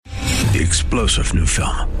The explosive new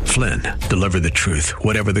film, Flynn, deliver the truth,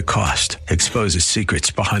 whatever the cost. Exposes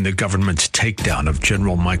secrets behind the government's takedown of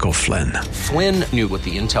General Michael Flynn. Flynn knew what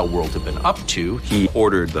the intel world had been up to. He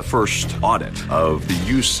ordered the first audit of the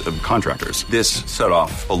use of contractors. This set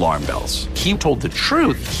off alarm bells. He told the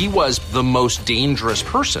truth. He was the most dangerous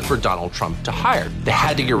person for Donald Trump to hire. They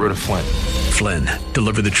had to get rid of Flynn. Flynn,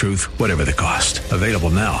 deliver the truth, whatever the cost. Available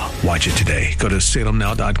now. Watch it today. Go to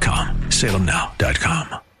salemnow.com.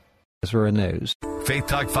 salemnow.com. For news. Faith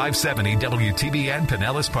Talk 570 WTBN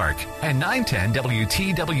Pinellas Park and 910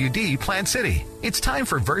 WTWD Plant City. It's time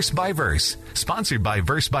for Verse by Verse, sponsored by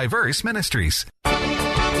Verse Ministries.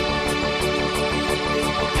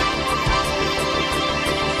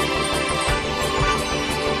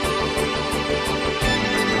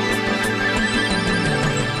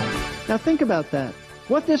 Now think about that.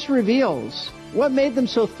 What this reveals, what made them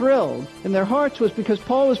so thrilled in their hearts was because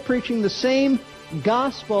Paul was preaching the same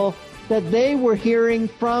gospel that they were hearing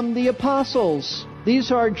from the apostles.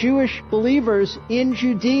 These are Jewish believers in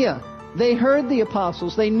Judea. They heard the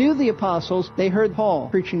apostles. They knew the apostles. They heard Paul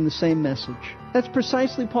preaching the same message. That's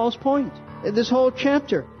precisely Paul's point. This whole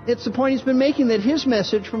chapter, it's the point he's been making, that his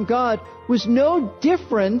message from God was no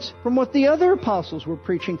different from what the other apostles were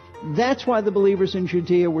preaching. That's why the believers in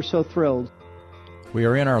Judea were so thrilled. We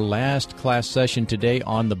are in our last class session today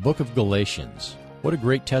on the book of Galatians. What a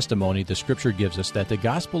great testimony the Scripture gives us that the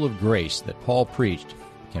gospel of grace that Paul preached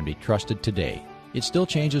can be trusted today. It still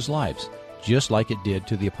changes lives, just like it did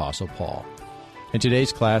to the Apostle Paul. In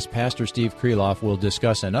today's class, Pastor Steve Kreloff will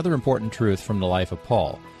discuss another important truth from the life of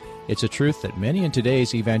Paul. It's a truth that many in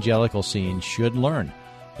today's evangelical scene should learn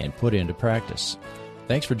and put into practice.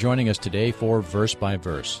 Thanks for joining us today for Verse by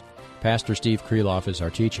Verse. Pastor Steve Kreloff is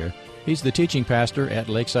our teacher. He's the teaching pastor at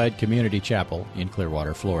Lakeside Community Chapel in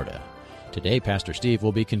Clearwater, Florida. Today, Pastor Steve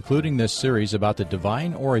will be concluding this series about the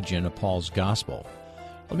divine origin of Paul's gospel.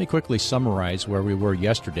 Let me quickly summarize where we were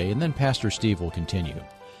yesterday, and then Pastor Steve will continue.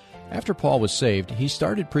 After Paul was saved, he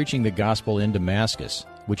started preaching the gospel in Damascus,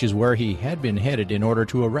 which is where he had been headed in order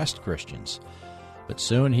to arrest Christians. But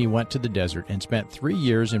soon he went to the desert and spent 3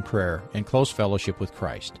 years in prayer and close fellowship with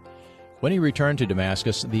Christ. When he returned to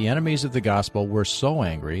Damascus, the enemies of the gospel were so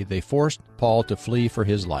angry they forced Paul to flee for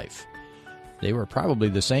his life. They were probably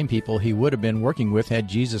the same people he would have been working with had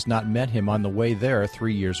Jesus not met him on the way there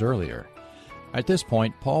 3 years earlier. At this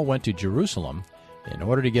point, Paul went to Jerusalem in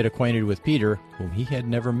order to get acquainted with Peter, whom he had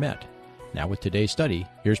never met. Now with today's study,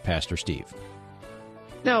 here's Pastor Steve.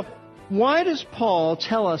 Now, why does Paul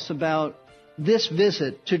tell us about this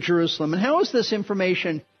visit to Jerusalem? And how is this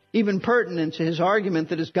information even pertinent to his argument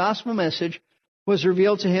that his gospel message was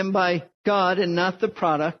revealed to him by God and not the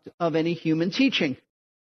product of any human teaching?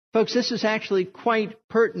 Folks, this is actually quite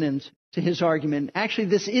pertinent to his argument. Actually,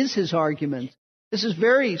 this is his argument. This is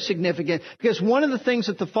very significant because one of the things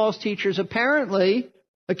that the false teachers apparently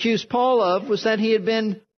accused Paul of was that he had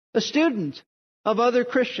been a student of other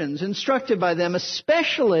Christians, instructed by them,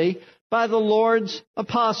 especially by the Lord's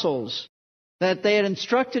apostles, that they had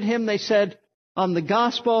instructed him, they said, on the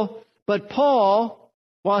gospel. But Paul,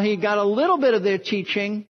 while he got a little bit of their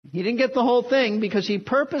teaching, he didn't get the whole thing because he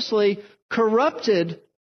purposely corrupted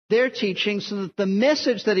their teaching so that the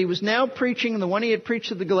message that he was now preaching and the one he had preached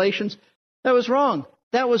to the Galatians, that was wrong.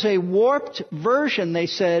 That was a warped version, they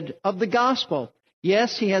said, of the gospel.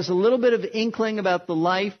 Yes, he has a little bit of inkling about the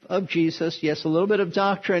life of Jesus. Yes, a little bit of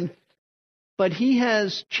doctrine. But he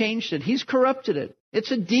has changed it. He's corrupted it.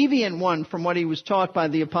 It's a deviant one from what he was taught by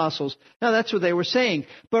the apostles. Now, that's what they were saying.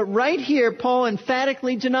 But right here, Paul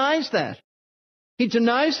emphatically denies that. He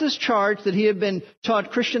denies this charge that he had been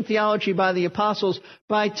taught Christian theology by the apostles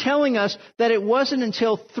by telling us that it wasn't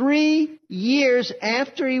until 3 years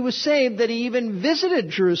after he was saved that he even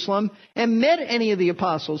visited Jerusalem and met any of the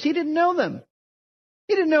apostles. He didn't know them.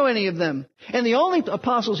 He didn't know any of them. And the only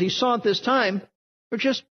apostles he saw at this time were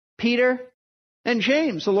just Peter and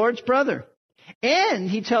James, the Lord's brother. And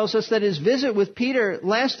he tells us that his visit with Peter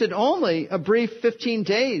lasted only a brief 15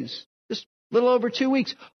 days, just a little over 2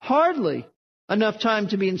 weeks, hardly enough time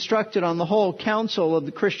to be instructed on the whole counsel of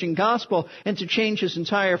the Christian gospel and to change his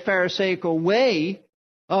entire Pharisaical way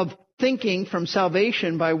of thinking from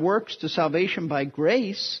salvation by works to salvation by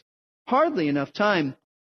grace. Hardly enough time.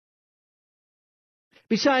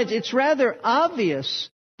 Besides, it's rather obvious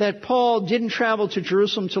that Paul didn't travel to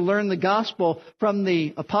Jerusalem to learn the gospel from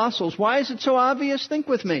the apostles. Why is it so obvious? Think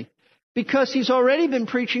with me. Because he's already been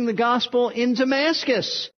preaching the gospel in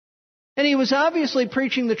Damascus. And he was obviously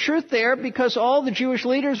preaching the truth there because all the Jewish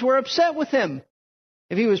leaders were upset with him.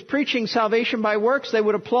 If he was preaching salvation by works, they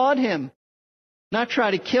would applaud him, not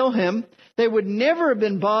try to kill him. They would never have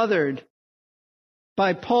been bothered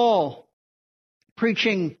by Paul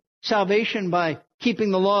preaching salvation by keeping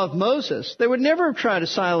the law of Moses, they would never have tried to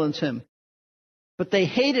silence him. But they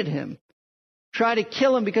hated him, tried to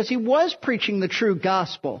kill him because he was preaching the true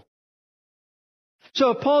gospel. So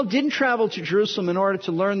if Paul didn't travel to Jerusalem in order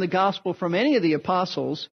to learn the gospel from any of the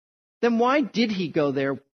apostles, then why did he go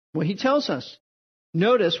there? Well, he tells us.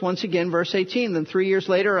 Notice, once again, verse 18, then 3 years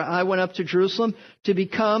later I went up to Jerusalem to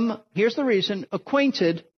become, here's the reason,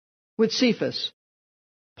 acquainted with Cephas.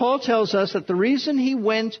 Paul tells us that the reason he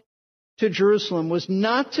went to Jerusalem was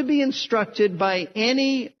not to be instructed by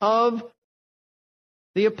any of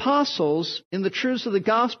the apostles in the truths of the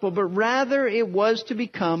gospel, but rather it was to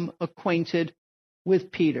become acquainted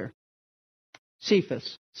with Peter.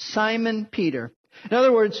 Cephas, Simon Peter. In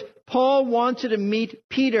other words, Paul wanted to meet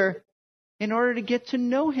Peter in order to get to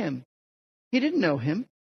know him. He didn't know him.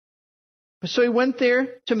 So he went there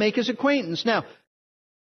to make his acquaintance. Now,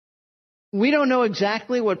 we don't know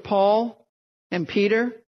exactly what Paul and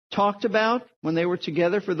Peter talked about when they were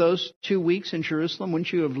together for those 2 weeks in Jerusalem.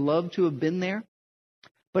 Wouldn't you have loved to have been there?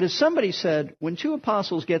 But as somebody said, when two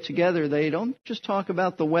apostles get together, they don't just talk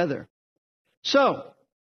about the weather. So,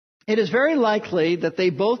 it is very likely that they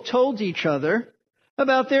both told each other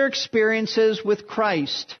about their experiences with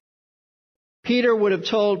Christ. Peter would have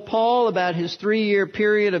told Paul about his 3-year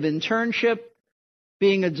period of internship,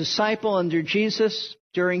 being a disciple under Jesus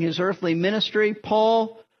during his earthly ministry.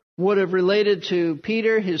 Paul would have related to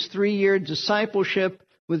Peter his 3-year discipleship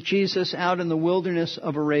with Jesus out in the wilderness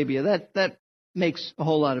of Arabia. That makes a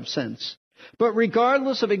whole lot of sense. But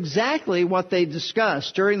regardless of exactly what they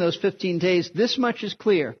discussed during those 15 days, this much is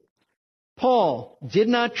clear. Paul did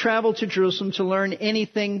not travel to Jerusalem to learn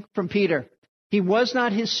anything from Peter. He was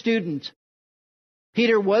not his student.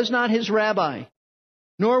 Peter was not his rabbi,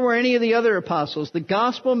 nor were any of the other apostles. The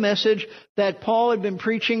gospel message that Paul had been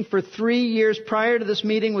preaching for 3 years prior to this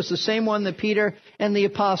meeting was the same one that Peter and the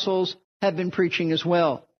apostles had been preaching as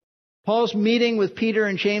well. Paul's meeting with Peter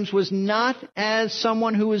and James was not as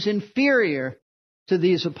someone who was inferior to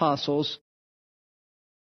these apostles.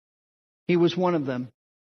 He was one of them.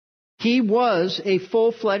 He was a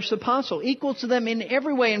full-fledged apostle, equal to them in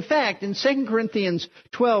every way. In fact, in 2 Corinthians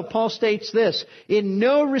 12, Paul states this, "In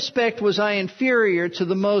no respect was I inferior to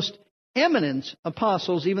the most eminent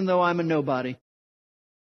apostles, even though I'm a nobody."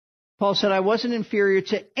 Paul said, I wasn't inferior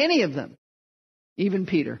to any of them, even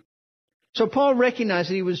Peter. So Paul recognized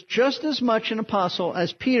that he was just as much an apostle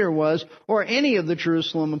as Peter was, or any of the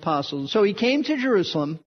Jerusalem apostles. So he came to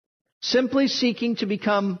Jerusalem simply seeking to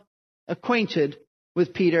become acquainted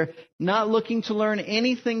with Peter, not looking to learn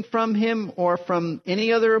anything from him or from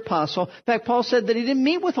any other apostle. In fact, Paul said that he didn't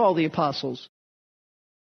meet with all the apostles.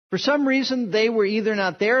 For some reason, they were either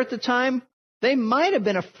not there at the time, they might have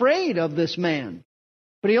been afraid of this man.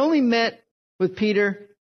 But he only met with Peter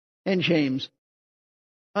and James.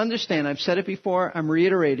 Understand, I've said it before, I'm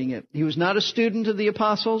reiterating it. He was not a student of the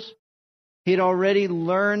apostles. He had already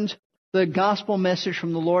learned the gospel message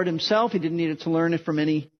from the Lord himself. He didn't need to learn it from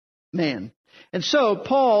any man. And so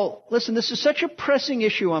Paul, listen, this is such a pressing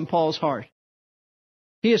issue on Paul's heart.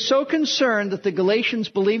 He is so concerned that the Galatians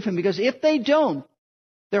believe him, because if they don't,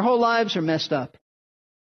 their whole lives are messed up.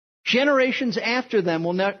 Generations after them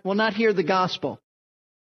will not hear the gospel.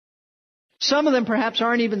 Some of them perhaps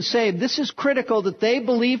aren't even saved. This is critical that they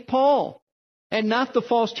believe Paul and not the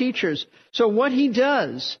false teachers. So what he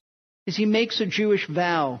does is he makes a Jewish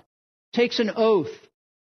vow, takes an oath.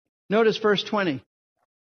 Notice verse 20.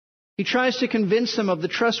 He tries to convince them of the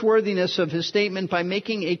trustworthiness of his statement by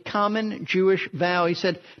making a common Jewish vow. He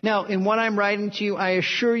said, now, in what I'm writing to you, I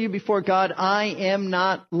assure you before God, I am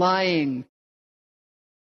not lying.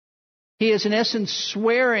 He is in essence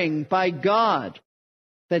swearing by God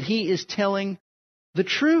that he is telling the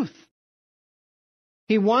truth.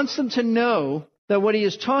 He wants them to know that what he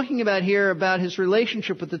is talking about here about his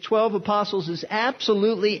relationship with the 12 apostles is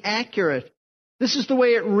absolutely accurate. This is the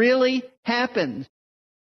way it really happened,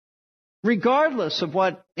 regardless of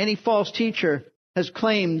what any false teacher has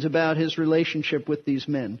claimed about his relationship with these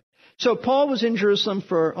men. So Paul was in Jerusalem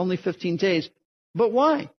for only 15 days. But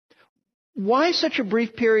why? Why such a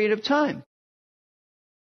brief period of time?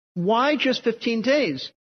 Why just 15 days?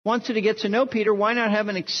 Wanted to get to know Peter. Why not have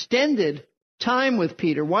an extended time with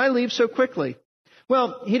Peter? Why leave so quickly?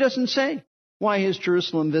 Well, he doesn't say why his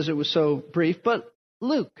Jerusalem visit was so brief, but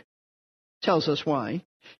Luke tells us why.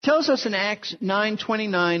 Tells us in Acts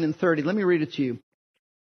 9:29 and 30. Let me read it to you.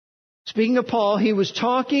 Speaking of Paul, he was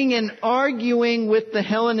talking and arguing with the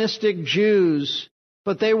Hellenistic Jews,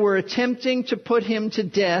 but they were attempting to put him to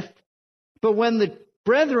death. But when the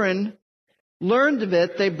brethren learned of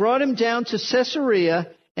it, they brought him down to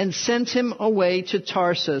Caesarea, and sent him away to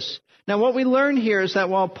Tarsus. Now what we learn here is that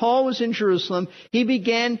while Paul was in Jerusalem, he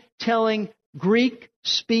began telling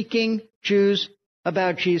Greek-speaking Jews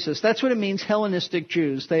about Jesus. That's what it means, Hellenistic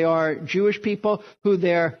Jews. They are Jewish people who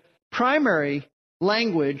their primary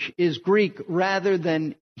language is Greek rather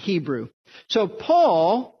than Hebrew. So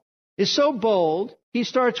Paul is so bold, he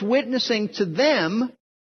starts witnessing to them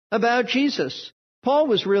about Jesus. Paul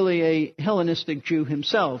was really a Hellenistic Jew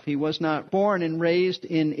himself. He was not born and raised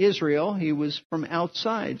in Israel. He was from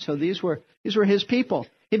outside. So these were his people.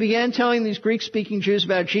 He began telling these Greek-speaking Jews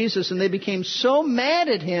about Jesus, and they became so mad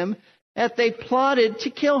at him that they plotted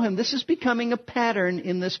to kill him. This is becoming a pattern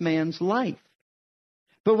in this man's life.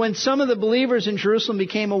 But when some of the believers in Jerusalem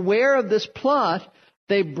became aware of this plot,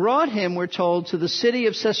 they brought him, we're told, to the city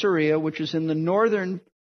of Caesarea, which is in the northern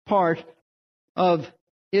part of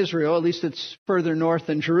Israel. At least it's further north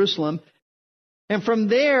than Jerusalem. And from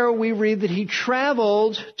there, we read that he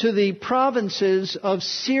traveled to the provinces of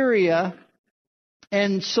Syria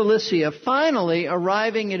and Cilicia, finally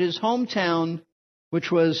arriving at his hometown, which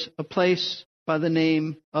was a place by the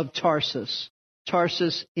name of Tarsus.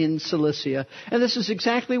 Tarsus in Cilicia. And this is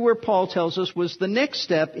exactly where Paul tells us was the next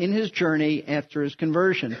step in his journey after his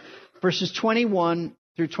conversion. Verses 21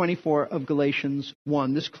 through 24 of Galatians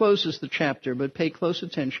 1. This closes the chapter, but pay close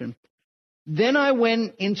attention. Then I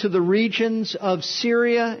went into the regions of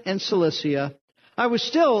Syria and Cilicia. I was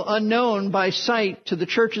still unknown by sight to the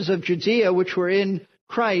churches of Judea, which were in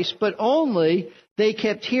Christ, but only they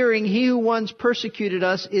kept hearing, he who once persecuted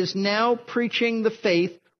us is now preaching the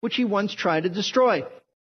faith which he once tried to destroy.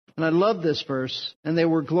 And I love this verse. And they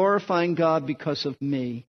were glorifying God because of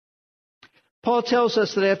me. Paul tells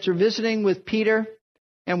us that after visiting with Peter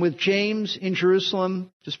and with James in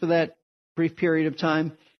Jerusalem, just for that brief period of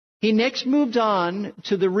time, he next moved on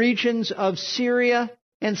to the regions of Syria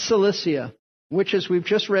and Cilicia, which, as we've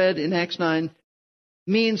just read in Acts 9,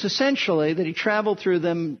 means essentially that he traveled through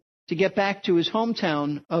them to get back to his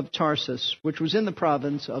hometown of Tarsus, which was in the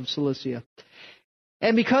province of Cilicia.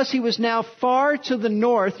 And because he was now far to the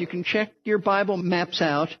north, you can check your Bible maps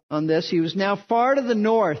out on this, he was now far to the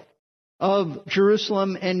north of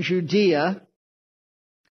Jerusalem and Judea.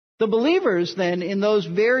 The believers then in those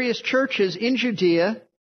various churches in Judea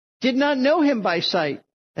did not know him by sight.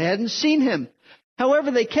 They hadn't seen him. However,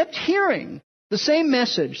 they kept hearing the same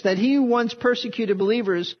message that he who once persecuted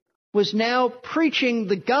believers was now preaching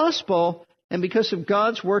the gospel, and because of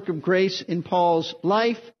God's work of grace in Paul's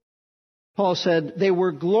life, Paul said, they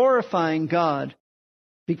were glorifying God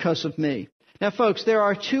because of me. Now, folks, there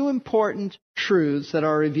are two important truths that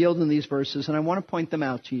are revealed in these verses, and I want to point them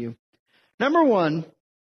out to you. Number one,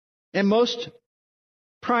 and most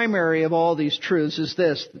primary of all these truths, is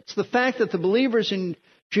this. It's the fact that the believers in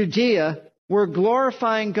Judea were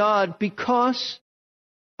glorifying God because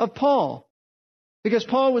of Paul. Because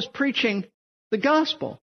Paul was preaching the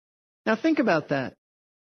gospel. Now, think about that.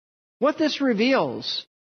 What this reveals,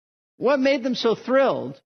 what made them so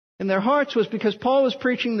thrilled in their hearts, was because Paul was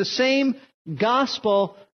preaching the same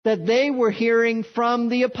gospel that they were hearing from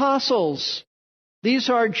the apostles. These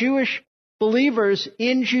are Jewish believers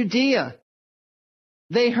in Judea.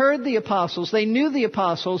 They heard the apostles. They knew the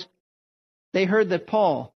apostles. They heard that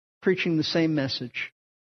Paul preaching the same message.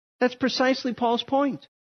 That's precisely Paul's point.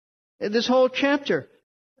 This whole chapter,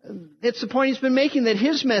 it's the point he's been making, that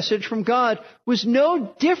his message from God was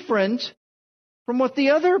no different from what the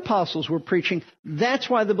other apostles were preaching. That's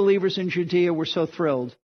why the believers in Judea were so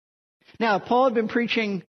thrilled. Now, if Paul had been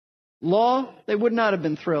preaching law, they would not have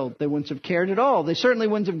been thrilled. They wouldn't have cared at all. They certainly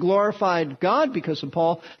wouldn't have glorified God because of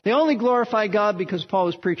Paul. They only glorified God because Paul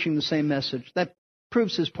was preaching the same message. That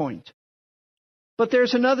proves his point. But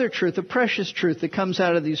there's another truth, a precious truth that comes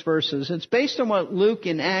out of these verses. It's based on what Luke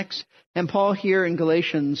in Acts and Paul here in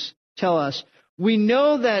Galatians tell us. We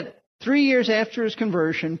know that 3 years after his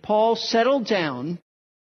conversion, Paul settled down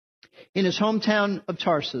in his hometown of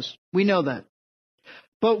Tarsus. We know that.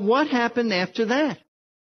 But what happened after that?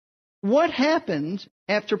 What happened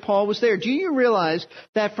after Paul was there? Do you realize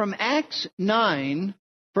that from Acts 9,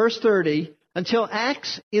 verse 30, until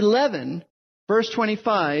Acts 11, verse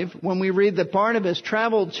 25, when we read that Barnabas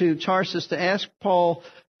traveled to Tarsus to ask Paul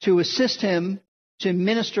to assist him to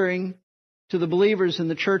ministering to the believers in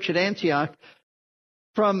the church at Antioch,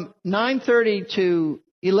 from 9:30 to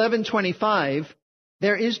 11:25,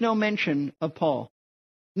 there is no mention of Paul.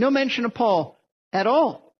 No mention of Paul at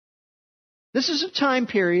all. This is a time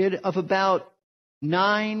period of about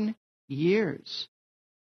 9 years.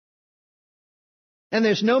 And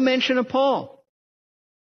there's no mention of Paul.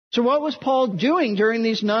 So what was Paul doing during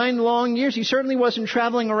these 9 long years? He certainly wasn't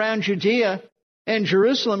traveling around Judea and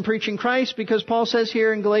Jerusalem preaching Christ, because Paul says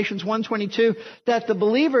here in Galatians 1:22 that the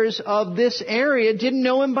believers of this area didn't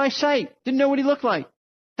know him by sight, didn't know what he looked like,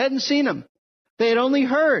 hadn't seen him. They had only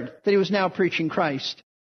heard that he was now preaching Christ.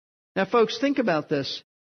 Now, folks, think about this.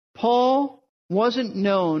 Paul wasn't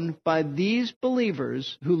known by these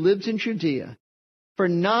believers who lived in Judea. For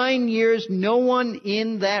 9 years, no one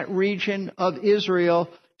in that region of Israel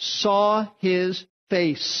saw his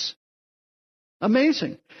face.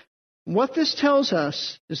 Amazing. What this tells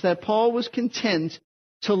us is that Paul was content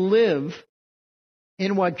to live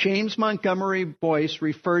in what James Montgomery Boyce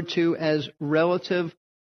referred to as relative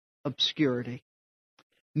obscurity.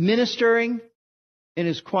 Ministering in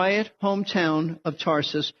his quiet hometown of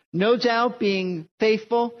Tarsus, no doubt being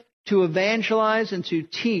faithful to evangelize and to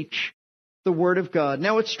teach the Word of God.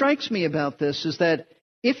 Now, what strikes me about this is that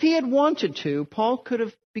if he had wanted to, Paul could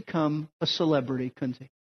have become a celebrity, couldn't he?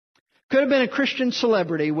 Could have been a Christian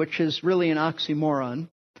celebrity, which is really an oxymoron.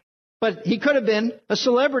 But he could have been a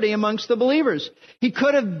celebrity amongst the believers. He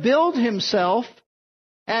could have billed himself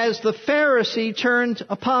as the Pharisee turned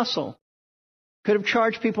apostle. Could have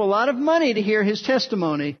charged people a lot of money to hear his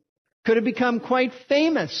testimony. Could have become quite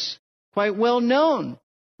famous, quite well known,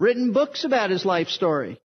 written books about his life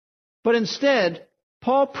story. But instead,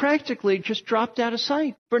 Paul practically just dropped out of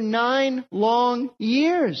sight for 9 long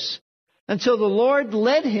years until the Lord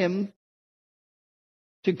led him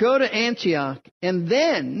to go to Antioch. And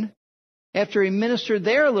then, after he ministered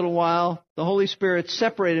there a little while, the Holy Spirit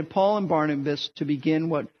separated Paul and Barnabas to begin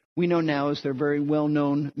what we know now as their very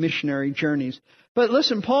well-known missionary journeys. But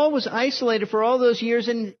listen, Paul was isolated for all those years,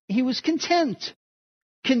 and he was content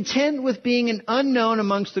with being an unknown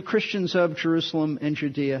amongst the Christians of Jerusalem and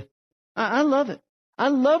Judea. I love it. I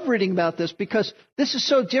love reading about this because this is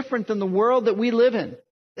so different than the world that we live in.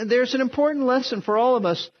 There's an important lesson for all of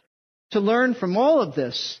us to learn from all of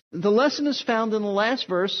this. The lesson is found in the last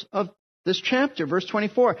verse of this chapter, verse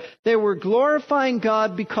 24. They were glorifying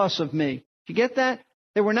God because of me. Did you get that?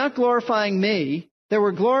 They were not glorifying me. They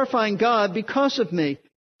were glorifying God because of me.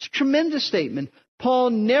 It's a tremendous statement. Paul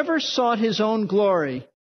never sought his own glory,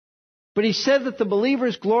 but he said that the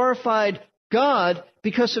believers glorified God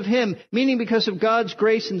because of him, meaning because of God's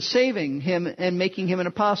grace in saving him and making him an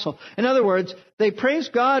apostle. In other words, they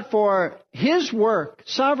praised God for his work,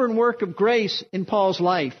 sovereign work of grace in Paul's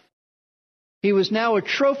life. He was now a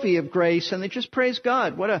trophy of grace, and they just praised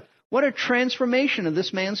God. What a transformation of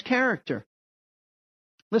this man's character.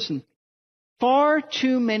 Listen, far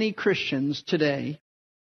too many Christians today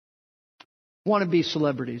want to be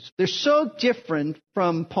celebrities. They're so different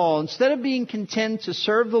from Paul. Instead of being content to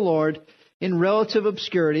serve the Lord in relative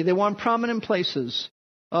obscurity, they want prominent places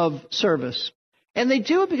of service. And they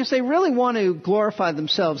do it because they really want to glorify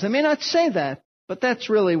themselves. They may not say that, but that's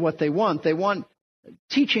really what they want. They want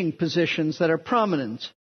teaching positions that are prominent.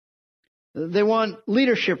 They want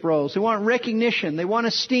leadership roles. They want recognition. They want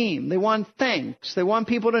esteem. They want thanks. They want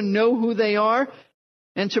people to know who they are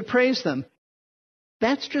and to praise them.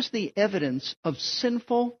 That's just the evidence of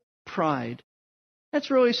sinful pride. That's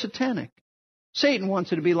really satanic. Satan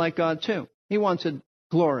wanted to be like God too. He wanted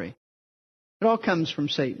glory. It all comes from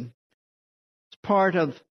Satan. It's part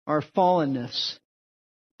of our fallenness.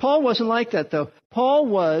 Paul wasn't like that, though. Paul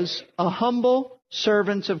was a humble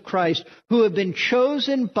servant of Christ who had been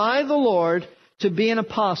chosen by the Lord to be an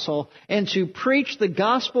apostle and to preach the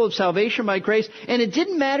gospel of salvation by grace. And it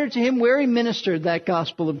didn't matter to him where he ministered that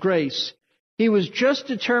gospel of grace. He was just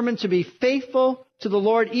determined to be faithful to the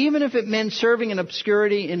Lord, even if it meant serving in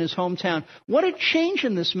obscurity in his hometown. What a change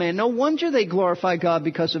in this man. No wonder they glorify God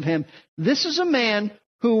because of him. This is a man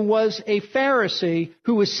who was a Pharisee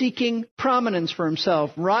who was seeking prominence for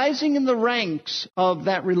himself, rising in the ranks of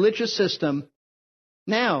that religious system.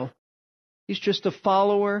 Now, he's just a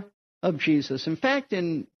follower of Jesus. In fact,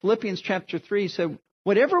 in Philippians chapter 3, he said,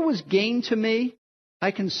 whatever was gained to me,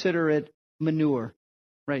 I consider it manure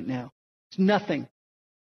right now. It's nothing.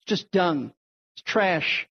 It's just dung. It's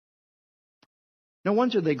trash. No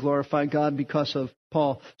wonder they glorify God because of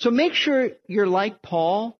Paul. So make sure you're like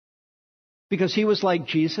Paul, because he was like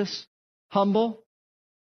Jesus, humble.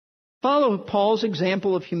 Follow Paul's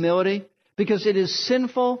example of humility, because it is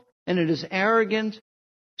sinful and it is arrogant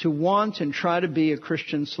to want and try to be a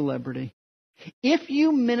Christian celebrity. If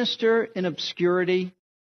you minister in obscurity,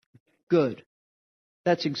 good.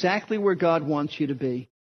 That's exactly where God wants you to be.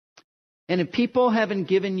 And if people haven't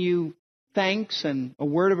given you thanks and a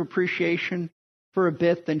word of appreciation for a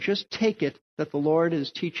bit, then just take it that the Lord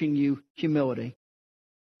is teaching you humility.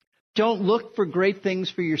 Don't look for great things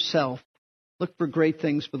for yourself. Look for great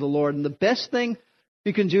things for the Lord. And the best thing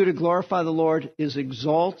you can do to glorify the Lord is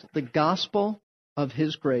exalt the gospel of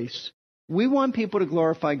His grace. We want people to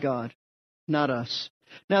glorify God, not us.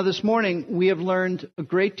 Now, this morning, we have learned a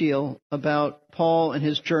great deal about Paul and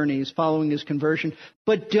his journeys following his conversion,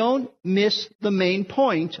 but don't miss the main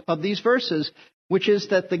point of these verses, which is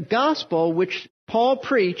that the gospel which Paul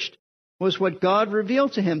preached was what God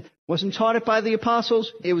revealed to him. Wasn't taught it by the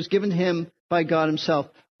apostles, it was given to him by God himself.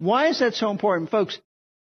 Why is that so important? Folks,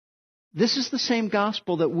 this is the same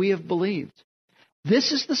gospel that we have believed.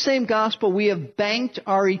 This is the same gospel we have banked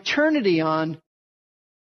our eternity on,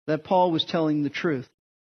 that Paul was telling the truth.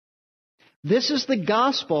 This is the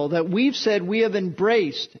gospel that we've said we have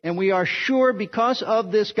embraced, and we are sure because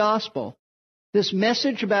of this gospel, this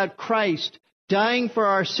message about Christ dying for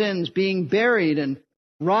our sins, being buried and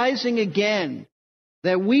rising again,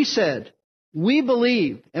 that we said, we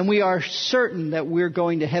believe, and we are certain that we're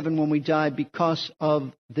going to heaven when we die because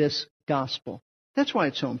of this gospel. That's why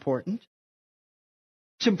it's so important.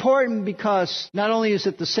 It's important because not only is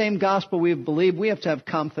it the same gospel we have believed, we have to have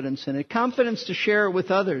confidence in it. Confidence to share it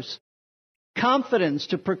with others. Confidence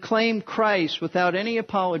to proclaim Christ without any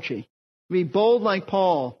apology. Be bold like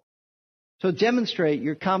Paul. So demonstrate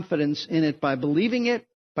your confidence in it by believing it,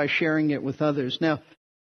 by sharing it with others. Now, the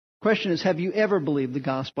question is, have you ever believed the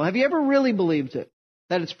gospel? Have you ever really believed it?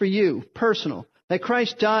 That it's for you, personal. That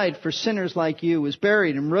Christ died for sinners like you, was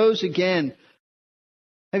buried and rose again.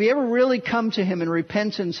 Have you ever really come to him in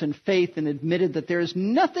repentance and faith and admitted that there is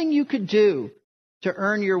nothing you could do to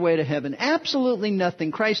earn your way to heaven? Absolutely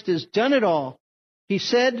nothing. Christ has done it all. He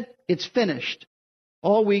said, it's finished.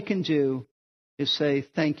 All we can do is say,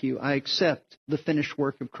 thank you. I accept the finished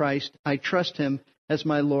work of Christ. I trust him as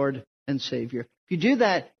my Lord and Savior. If you do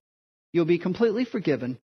that, you'll be completely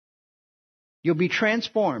forgiven. You'll be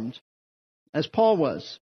transformed, as Paul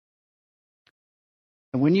was.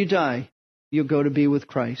 And when you die, you'll go to be with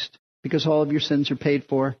Christ, because all of your sins are paid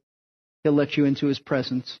for. He'll let you into his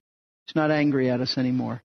presence. He's not angry at us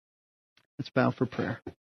anymore. Let's bow for prayer.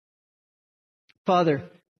 Father,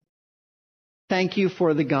 thank you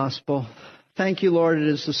for the gospel. Thank you, Lord. It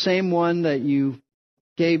is the same one that you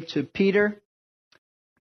gave to Peter,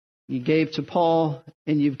 you gave to Paul,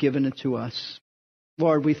 and you've given it to us.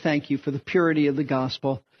 Lord, we thank you for the purity of the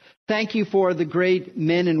gospel. Thank you for the great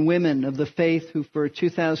men and women of the faith who for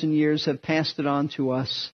 2,000 years have passed it on to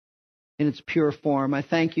us in its pure form. I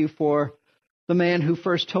thank you for the man who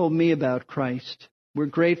first told me about Christ. We're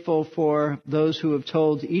grateful for those who have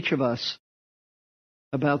told each of us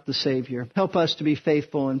about the Savior. Help us to be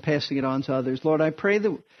faithful in passing it on to others. Lord, I pray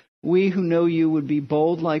that we who know you would be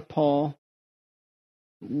bold like Paul,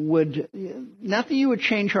 not that you would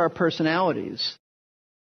change our personalities,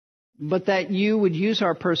 but that you would use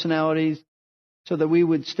our personalities so that we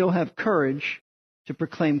would still have courage to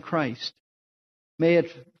proclaim Christ. May it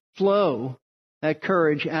flow, that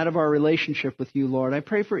courage, out of our relationship with you, Lord. I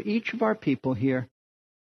pray for each of our people here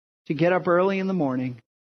to get up early in the morning,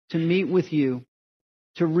 to meet with you,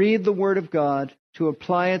 to read the Word of God, to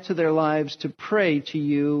apply it to their lives, to pray to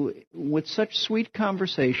you with such sweet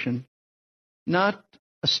conversation, not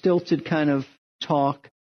a stilted kind of talk,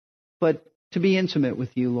 but to be intimate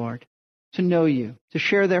with you, Lord, to know you, to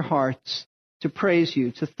share their hearts, to praise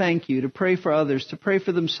you, to thank you, to pray for others, to pray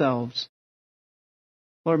for themselves.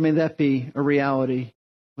 Lord, may that be a reality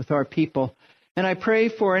with our people. And I pray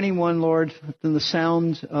for anyone, Lord, in the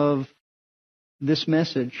sound of this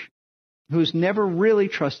message, who's never really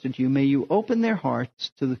trusted you. May you open their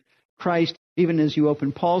hearts to Christ, even as you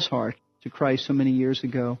opened Paul's heart to Christ so many years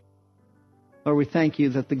ago. Lord, we thank you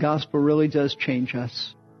that the gospel really does change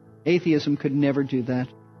us. Atheism could never do that.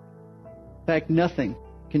 In fact, nothing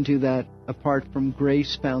can do that apart from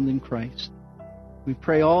grace found in Christ. We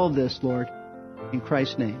pray all of this, Lord, in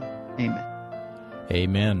Christ's name. Amen.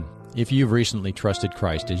 Amen. If you've recently trusted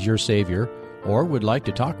Christ as your Savior or would like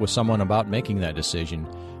to talk with someone about making that decision,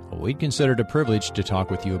 we'd consider it a privilege to talk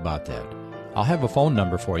with you about that. I'll have a phone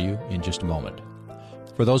number for you in just a moment.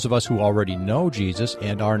 For those of us who already know Jesus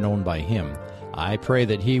and are known by Him, I pray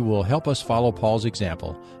that He will help us follow Paul's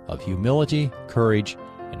example of humility, courage,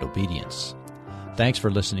 and obedience. Thanks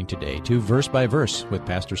for listening today to Verse by Verse with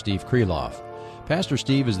Pastor Steve Kreloff. Pastor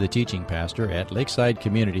Steve is the teaching pastor at Lakeside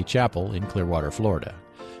Community Chapel in Clearwater, Florida.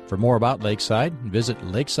 For more about Lakeside, visit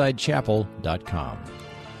lakesidechapel.com.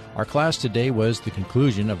 Our class today was the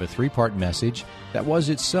conclusion of a 3-part message that was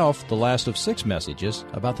itself the last of 6 messages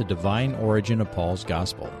about the divine origin of Paul's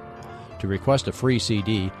gospel. To request a free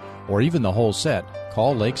CD or even the whole set,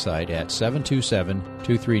 call Lakeside at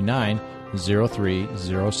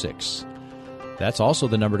 727-239-0306. That's also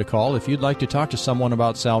the number to call if you'd like to talk to someone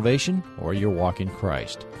about salvation or your walk in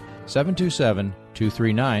Christ.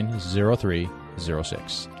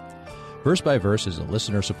 727-239-0306. Verse by Verse is a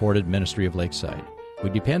listener-supported ministry of Lakeside.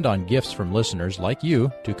 We depend on gifts from listeners like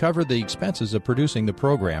you to cover the expenses of producing the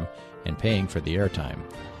program and paying for the airtime.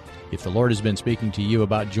 If the Lord has been speaking to you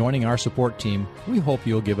about joining our support team, we hope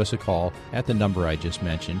you'll give us a call at the number I just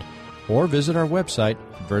mentioned, or visit our website,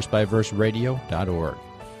 versebyverseradio.org.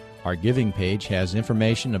 Our giving page has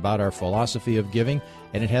information about our philosophy of giving,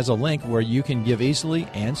 and it has a link where you can give easily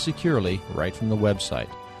and securely right from the website.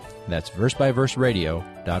 That's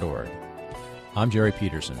versebyverseradio.org. I'm Jerry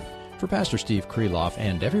Peterson. For Pastor Steve Kreloff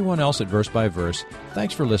and everyone else at Verse by Verse,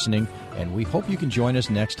 thanks for listening, and we hope you can join us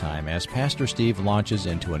next time as Pastor Steve launches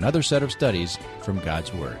into another set of studies from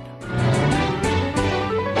God's Word.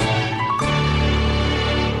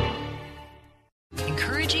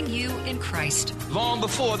 Encouraging you in Christ. Long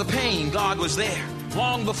before the pain, God was there.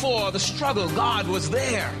 Long before the struggle, God was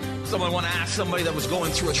there. Someone want to ask somebody that was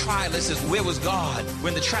going through a trial, this is, where was God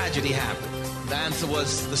when the tragedy happened? The answer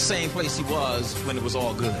was the same place he was when it was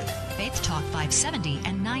all good. Faith Talk 570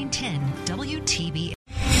 and 910 WTBN.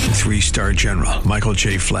 3-star General Michael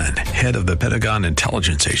J. Flynn, head of the Pentagon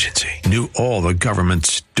Intelligence Agency, knew all the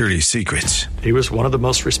government's dirty secrets. He was one of the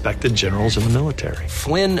most respected generals in the military.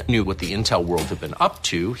 Flynn knew what the intel world had been up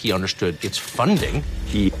to. He understood its funding.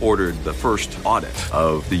 He ordered the first audit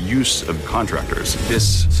of the use of contractors.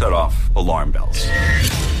 This set off alarm bells.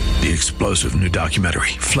 The explosive new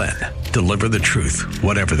documentary, Flynn, Deliver the Truth,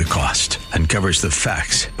 Whatever the Cost, uncovers the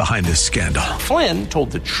facts behind this scandal. Flynn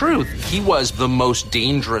told the truth. He was the most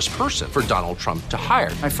dangerous person for Donald Trump to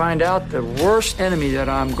hire. I find out the worst enemy that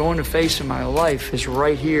I'm going to face in my life is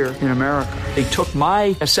right here in America. They took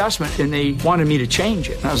my assessment and they wanted me to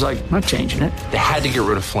change it. And I was like, I'm not changing it. They had to get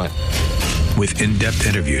rid of Flynn. With in-depth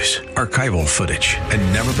interviews, archival footage,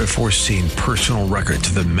 and never-before-seen personal records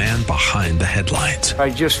of the man behind the headlines. I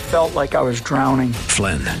just felt like I was drowning.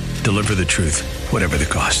 Flynn, Deliver the Truth, Whatever the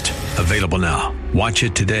Cost. Available now. Watch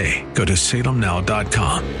it today. Go to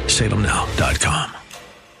salemnow.com. salemnow.com.